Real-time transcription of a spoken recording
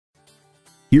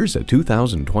Here's a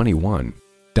 2021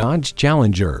 Dodge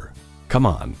Challenger. Come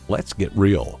on, let's get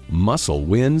real. Muscle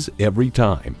wins every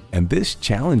time, and this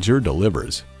Challenger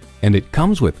delivers. And it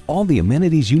comes with all the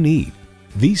amenities you need.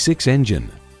 V6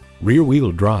 engine,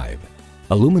 rear-wheel drive,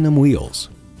 aluminum wheels,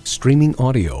 streaming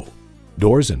audio,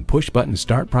 doors and push-button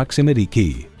start proximity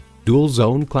key,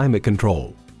 dual-zone climate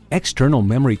control, external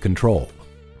memory control,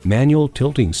 manual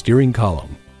tilting steering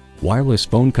column, wireless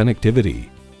phone connectivity,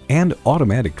 and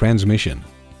automatic transmission.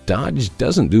 Dodge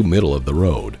doesn't do middle of the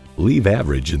road. Leave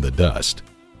average in the dust.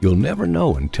 You'll never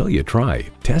know until you try.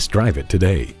 Test drive it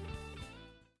today.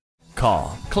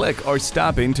 Call, click, or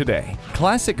stop in today.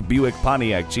 Classic Buick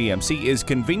Pontiac GMC is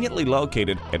conveniently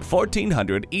located at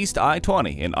 1400 East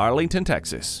I-20 in Arlington,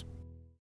 Texas.